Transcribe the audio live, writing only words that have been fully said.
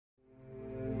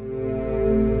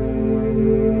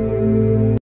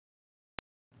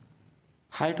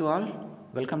Hi to all,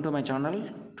 welcome to my channel.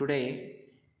 Today,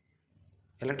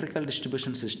 electrical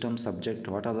distribution system subject.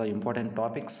 What are the important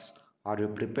topics? Are you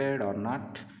prepared or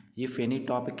not? If any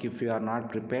topic, if you are not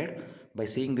prepared, by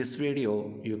seeing this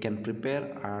video, you can prepare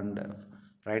and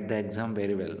write the exam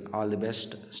very well. All the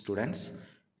best, students.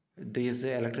 This is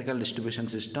electrical distribution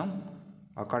system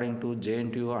according to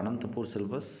JNTU Anantapur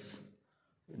syllabus.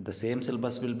 The same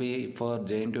syllabus will be for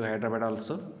JNTU Hyderabad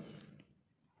also.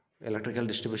 Electrical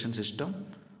distribution system.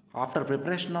 After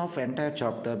preparation of entire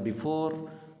chapter, before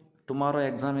tomorrow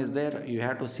exam is there, you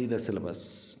have to see the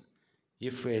syllabus.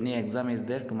 If any exam is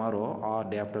there tomorrow or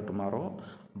day after tomorrow,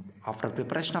 after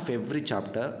preparation of every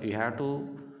chapter, you have to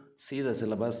see the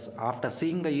syllabus. After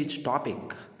seeing each topic,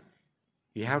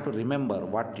 you have to remember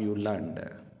what you learned.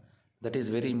 That is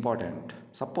very important.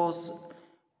 Suppose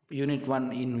unit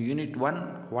 1, in unit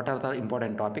 1, what are the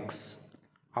important topics?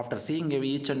 After seeing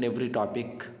each and every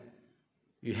topic,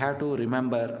 you have to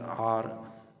remember or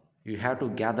you have to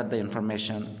gather the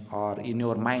information, or in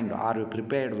your mind, are you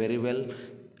prepared very well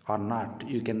or not?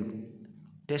 You can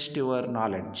test your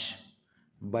knowledge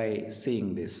by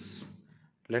seeing this.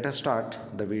 Let us start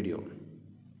the video.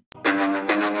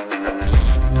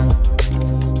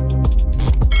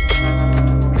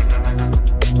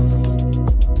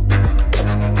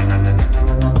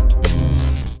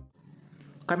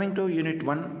 Coming to unit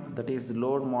 1, that is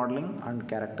load modeling and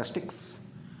characteristics.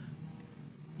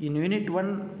 In unit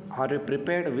 1, are you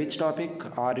prepared which topic?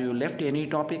 Are you left any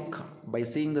topic? By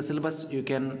seeing the syllabus, you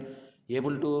can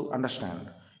able to understand.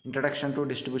 Introduction to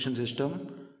distribution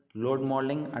system, load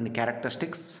modeling and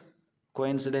characteristics,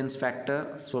 coincidence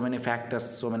factor, so many factors,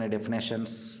 so many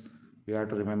definitions. You have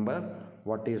to remember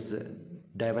what is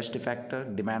diversity factor,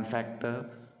 demand factor,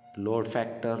 load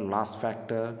factor, loss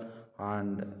factor,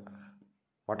 and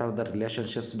what are the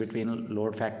relationships between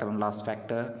load factor and loss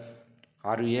factor.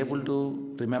 Are you able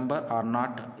to remember or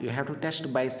not? You have to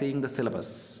test by seeing the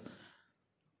syllabus.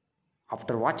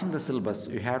 After watching the syllabus,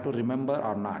 you have to remember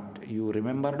or not. You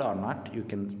remembered or not, you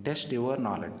can test your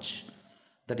knowledge.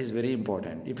 That is very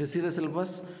important. If you see the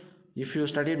syllabus, if you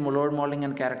studied load modeling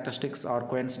and characteristics or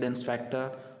coincidence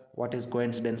factor, what is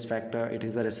coincidence factor? It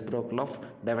is the reciprocal of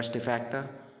diversity factor,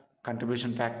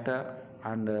 contribution factor,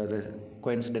 and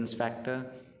coincidence factor,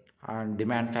 and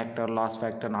demand factor, loss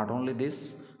factor. Not only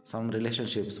this, some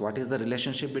relationships. What is the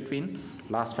relationship between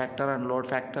loss factor and load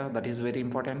factor? That is very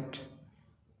important.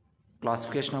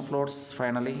 Classification of loads.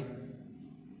 Finally,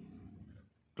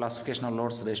 classification of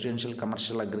loads: residential,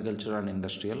 commercial, agricultural and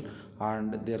industrial,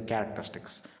 and their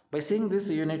characteristics. By seeing this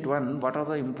unit 1, what are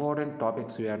the important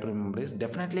topics we have to remember is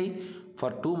definitely for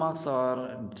 2 marks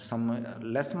or some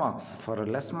less marks. For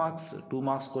less marks, 2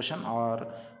 marks question or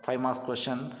 5 marks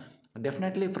question,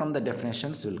 definitely from the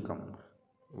definitions will come.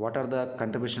 What are the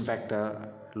contribution factor,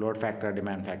 load factor,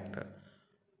 demand factor?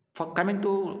 For coming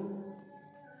to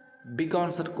big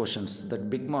answer questions, that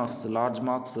big marks, large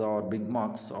marks or big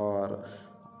marks or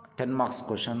 10 marks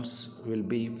questions will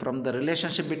be from the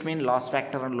relationship between loss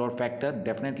factor and load factor.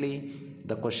 Definitely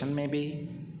the question may be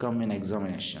come in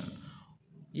examination.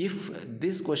 If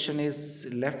this question is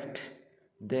left,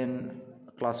 then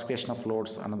classification of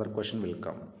loads, another question will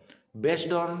come.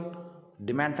 Based on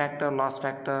demand factor, loss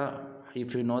factor,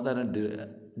 if you know the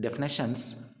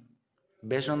definitions,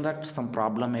 based on that some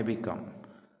problem may become.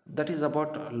 That is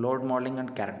about load modeling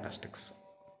and characteristics.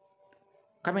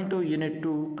 Coming to unit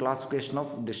 2, classification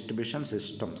of distribution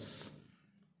systems.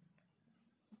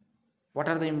 What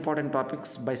are the important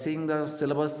topics? By seeing the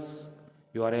syllabus,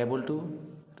 you are able to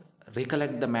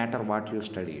recollect the matter what you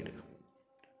studied.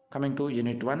 Coming to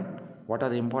unit 1, what are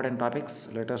the important topics?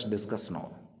 Let us discuss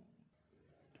now.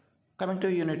 Coming to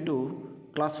unit 2,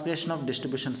 classification of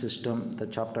distribution system. The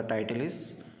chapter title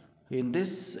is, in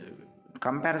this,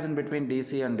 comparison between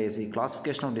DC and AC,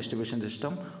 classification of distribution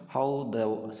system, how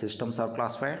the systems are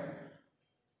classified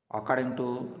according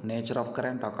to nature of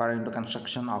current, according to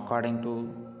construction, according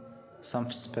to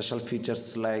some special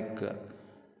features like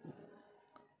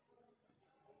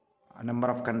number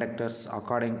of conductors,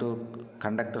 according to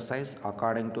conductor size,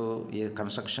 according to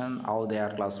construction, how they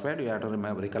are classified. You have to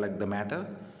remember, recollect the matter.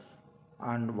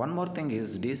 And one more thing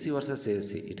is DC versus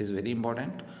AC. It is very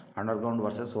important. Underground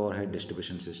versus overhead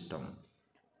distribution system.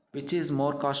 Which is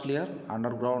more costlier?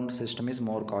 Underground system is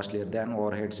more costlier than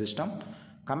overhead system.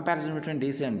 Comparison between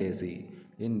DC and AC.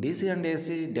 In DC and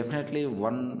AC, definitely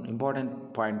one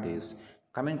important point is,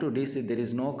 coming to DC, there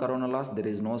is no corona loss, there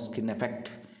is no skin effect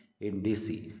in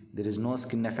DC. There is no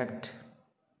skin effect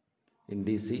in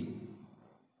DC.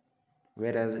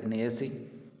 Whereas in AC,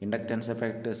 inductance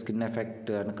effect, skin effect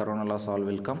and corona loss all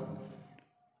will come.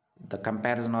 the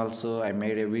comparison also I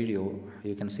made a video.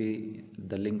 You can see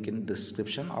the link in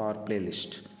description or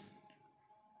playlist.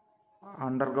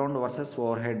 Underground versus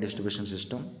overhead distribution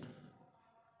system.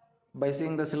 By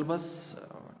seeing the syllabus,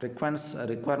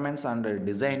 requirements and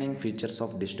designing features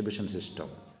of distribution system.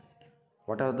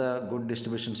 What are the good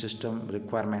distribution system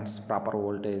requirements? Proper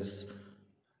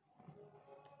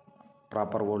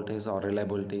voltage or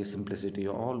reliability, simplicity,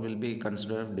 all will be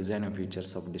considered designing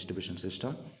features of distribution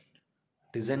system.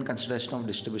 Design consideration of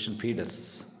distribution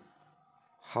feeders.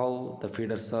 How the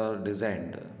feeders are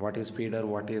designed. What is feeder,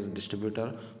 what is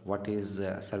distributor, what is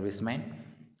service main.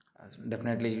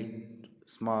 Definitely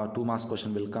small 2 marks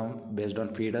question will come based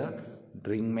on feeder,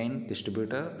 ring main,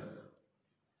 distributor.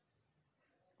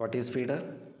 What is feeder?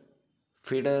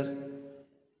 Feeder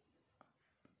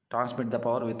transmit the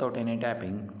power without any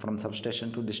tapping from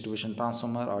substation to distribution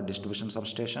transformer or distribution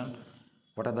substation.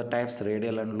 What are the types?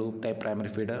 Radial and loop type primary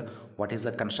feeder. What is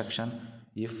the construction?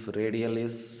 If radial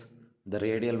is, the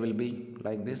radial will be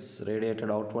like this,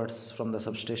 radiated outwards from the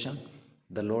substation.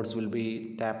 The loads will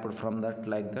be tapped from that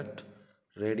like that.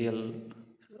 Radial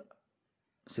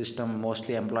system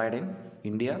mostly employed in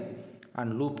India.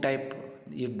 And loop type,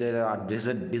 if there are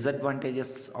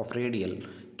disadvantages of radial,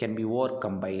 can be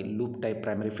overcome by loop type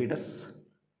primary feeders.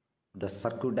 The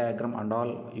circuit diagram and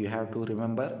all you have to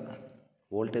remember.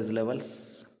 Voltage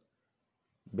levels,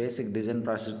 basic design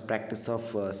practice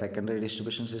of secondary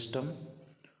distribution system.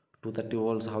 230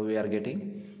 volts how we are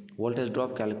getting. Voltage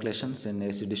drop calculations in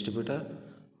AC distributor.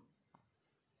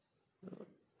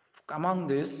 Among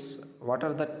this, what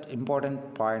are the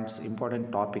important points, important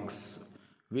topics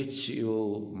which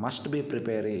you must be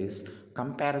prepared is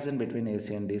comparison between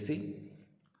AC and DC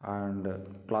and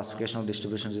classification of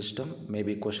distribution system.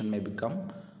 Maybe question may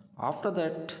become. After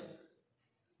that,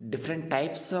 different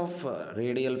types of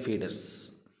radial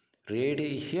feeders.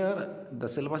 Here the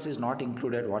syllabus is not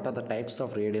included what are the types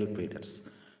of radial feeders,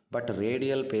 but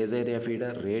radial phase area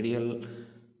feeder, radial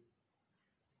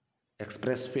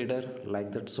express feeder,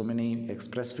 like that so many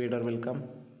express feeder will come.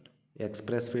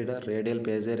 Express feeder, radial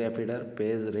phase area feeder,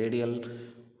 radial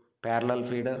parallel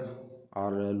feeder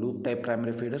or loop type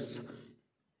primary feeders.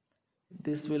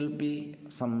 This will be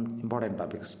some important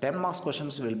topics. 10 marks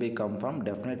questions will be come from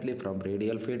definitely from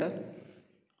radial feeder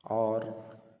or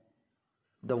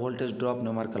the voltage drop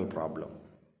numerical problem.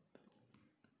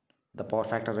 The power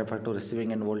factor referred to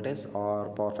receiving end voltage or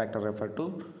power factor referred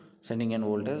to sending end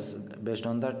voltage. Based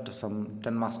on that, some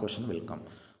 10 marks question will come.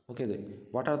 Okay,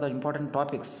 what are the important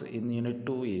topics in unit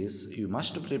 2 is you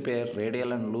must prepare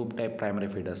radial and loop type primary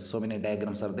feeders. So many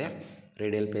diagrams are there.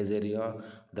 Radial phase area,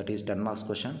 that is 10 marks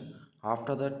question.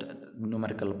 After that,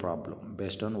 numerical problem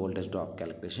based on voltage drop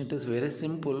calculation. It is very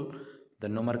simple. The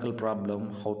numerical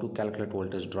problem, how to calculate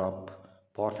voltage drop,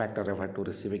 power factor referred to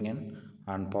receiving end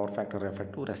and power factor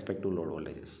referred to respective load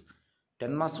voltages.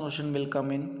 10 marks question will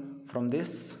come in from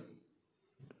this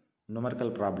numerical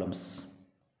problems.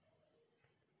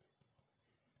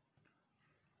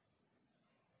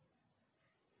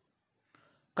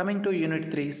 Coming to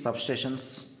unit 3,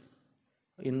 substations.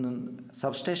 In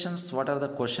substations, what are the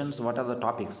questions, what are the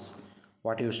topics,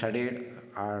 what you studied,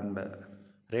 and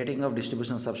rating of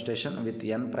distribution substation with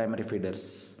n primary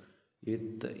feeders.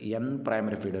 With n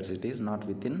primary feeders, it is not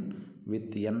within,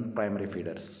 with n primary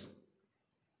feeders.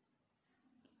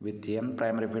 With n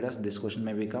primary feeders, this question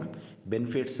may become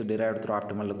benefits derived through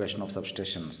optimal location of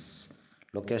substations.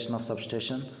 Location of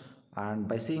substation, and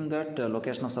by seeing that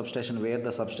location of substation, where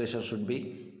the substation should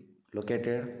be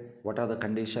located, what are the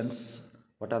conditions,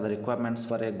 what are the requirements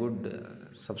for a good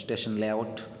substation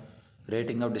layout.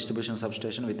 Rating of distribution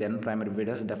substation with n primary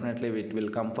feeders, definitely it will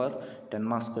come for 10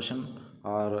 marks question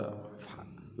or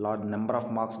large number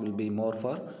of marks will be more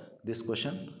for this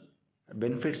question.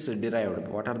 Benefits derived,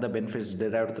 what are the benefits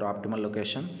derived through optimal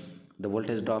location? The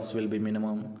voltage drops will be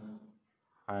minimum.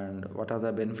 And what are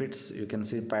the benefits? You can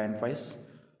see point wise,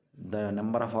 the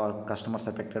number of our customers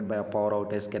affected by a power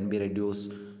outage can be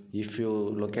reduced. If you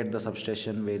locate the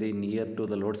substation very near to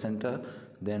the load center,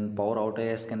 then power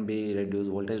outages can be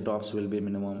reduced, voltage drops will be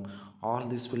minimum. All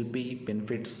this will be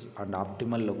benefits and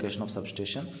optimal location of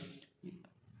substation.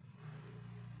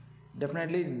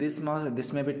 Definitely this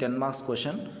may be 10 marks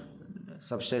question,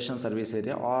 substation service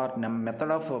area or method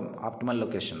of optimal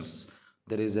locations.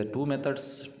 There is 2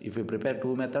 methods. If you prepare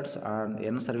 2 methods and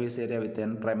n service area with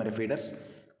n primary feeders,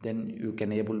 then you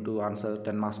can able to answer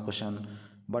 10 marks question.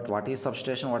 But what is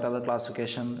substation, what are the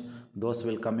classification, those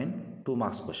will come in 2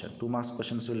 marks question. 2 marks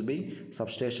questions will be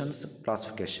substations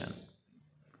classification.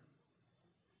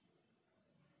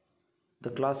 The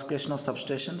classification of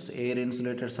substations, air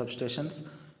insulated substations.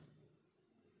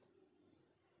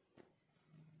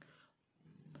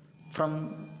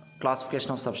 From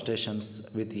classification of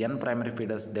substations with n primary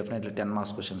feeders, definitely 10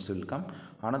 marks questions will come.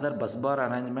 Another bus bar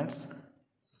arrangements.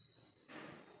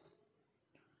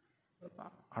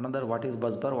 Another, what is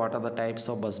bus bar, what are the types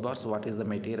of bus bars, what is the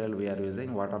material we are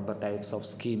using, what are the types of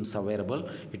schemes available.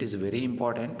 It is very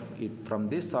important. From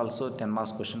this also 10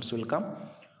 marks questions will come.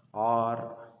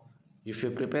 Or if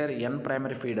you prepare n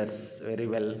primary feeders very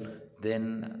well,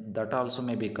 then that also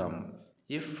may become.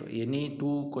 If any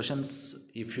two questions,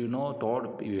 if you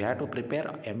know, you have to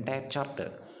prepare entire chapter,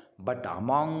 but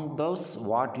among those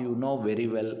what you know very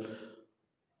well,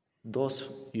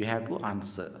 those you have to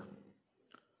answer.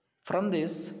 From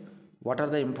this, what are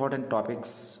the important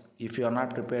topics? If you are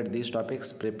not prepared these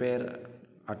topics, prepare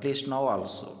at least now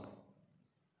also.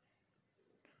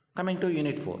 Coming to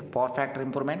unit 4, power factor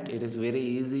improvement. It is very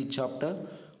easy chapter.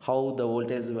 How the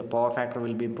voltage power factor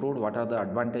will be improved, what are the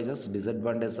advantages,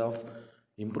 disadvantages of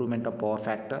improvement of power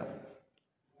factor.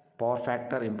 Power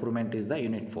factor improvement is the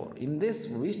unit 4. In this,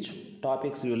 which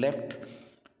topics you left?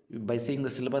 By seeing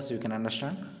the syllabus you can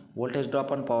understand. Voltage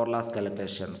drop and power loss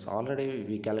calculations, already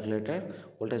we calculated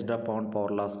voltage drop and power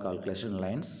loss calculation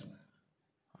lines.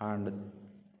 And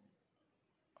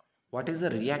what is the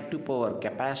reactive power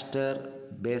capacitor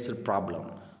based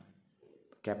problem?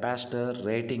 Capacitor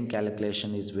rating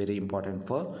calculation is very important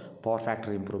for power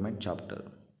factor improvement chapter.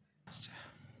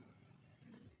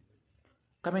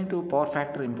 Coming to power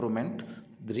factor improvement,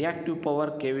 the reactive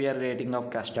power kVA rating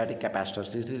of static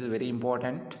capacitors. This is very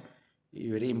important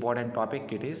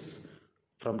topic. It is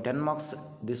from 10 marks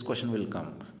this question will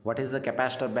come. What is the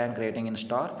capacitor bank rating in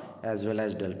star as well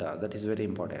as delta? That is very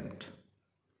important.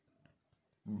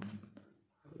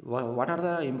 What are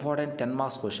the important 10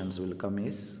 marks questions will come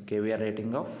is kVA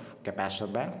rating of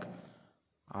capacitor bank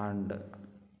and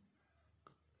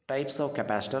types of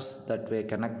capacitors that we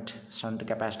connect, shunt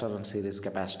capacitor and series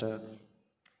capacitor.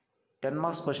 10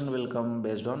 marks question will come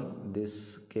based on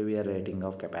this kVA rating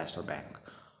of capacitor bank.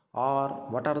 Or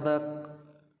what are the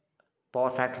power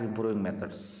factor improving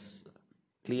methods?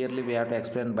 Clearly we have to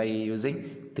explain by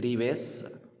using 3 ways.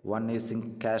 One is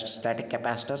static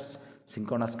capacitors,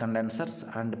 synchronous condensers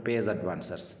and phase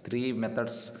advancers. 3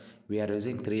 methods we are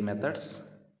using, 3 methods.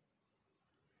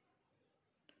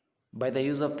 By the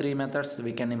use of 3 methods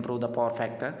we can improve the power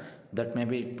factor. That may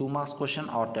be 2 marks question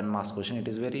or 10 marks question. It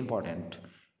is very important.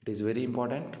 It is very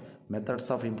important. Methods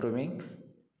of improving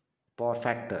power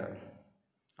factor.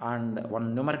 And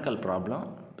one numerical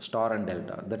problem, star and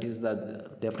delta. That is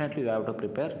definitely you have to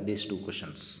prepare these 2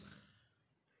 questions.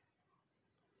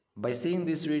 By seeing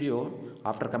this video,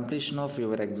 after completion of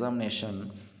your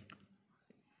examination,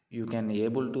 you can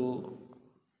able to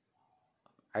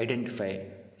identify,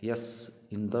 yes,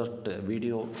 in that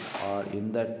video or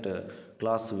in that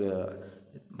class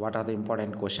what are the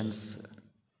important questions.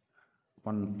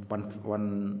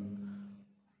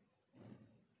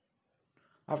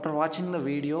 After watching the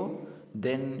video,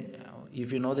 then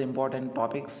if you know the important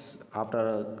topics,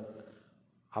 after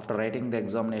writing the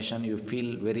examination you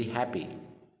feel very happy.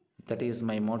 That is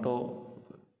my motto.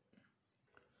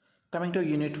 Coming to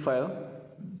unit 5,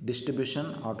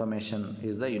 distribution automation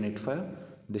is the unit 5.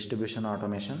 Distribution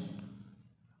automation.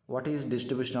 What is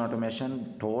distribution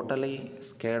automation? Totally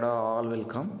SCADA all will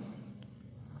come.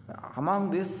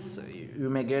 Among this you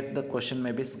may get the question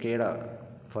maybe SCADA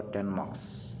for 10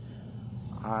 marks.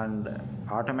 And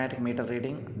automatic meter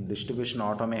reading, distribution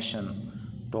automation.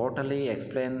 Totally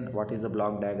explain what is the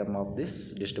block diagram of this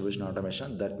distribution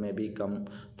automation. That may become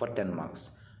for 10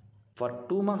 marks. For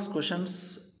 2 marks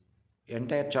questions,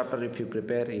 entire chapter if you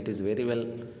prepare, it is very well.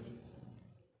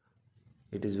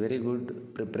 It is very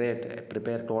good.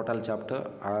 Prepare total chapter.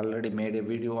 I already made a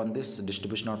video on this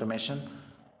distribution automation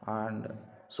and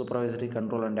supervisory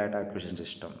control and data acquisition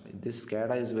system. This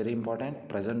SCADA is very important.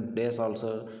 Present days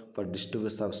also for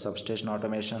distribution substation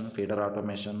automation, feeder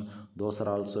automation, those are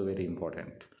also very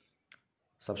important.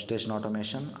 Substation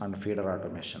automation and feeder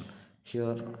automation.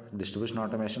 Here distribution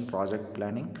automation, project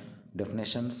planning,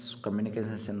 definitions,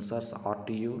 communication sensors,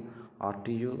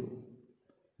 RTU,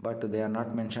 but they are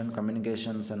not mentioned.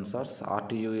 Communication sensors,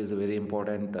 RTU is a very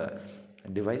important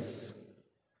device.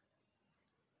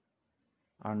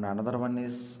 And another one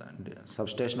is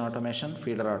substation automation,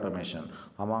 feeder automation.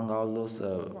 Among all those,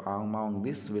 among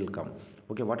this will come.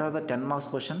 Okay, what are the 10 marks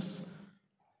questions?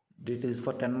 This is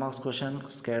for 10 marks question,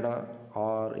 SCADA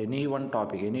or any one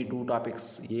topic, any 2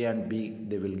 topics A and B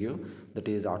they will give. That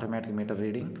is automatic meter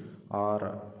reading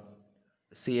or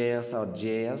CAS or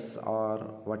JAS or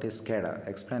what is SCADA.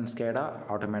 Explain SCADA,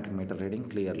 automatic meter reading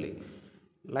clearly.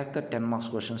 Like the 10 marks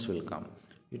questions will come.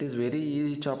 It is very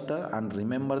easy chapter and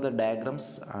remember the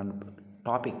diagrams and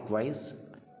topic wise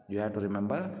you have to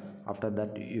remember. After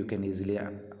that you can easily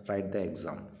write the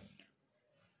exam.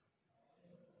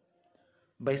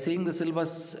 By seeing the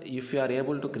syllabus, if you are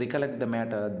able to recollect the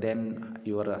matter, then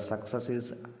your success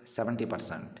is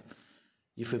 70%.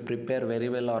 If you prepare very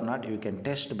well or not, you can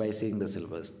test by seeing the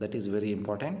syllabus. That is very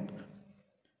important.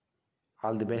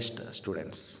 All the best,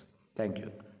 students. Thank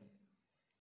you.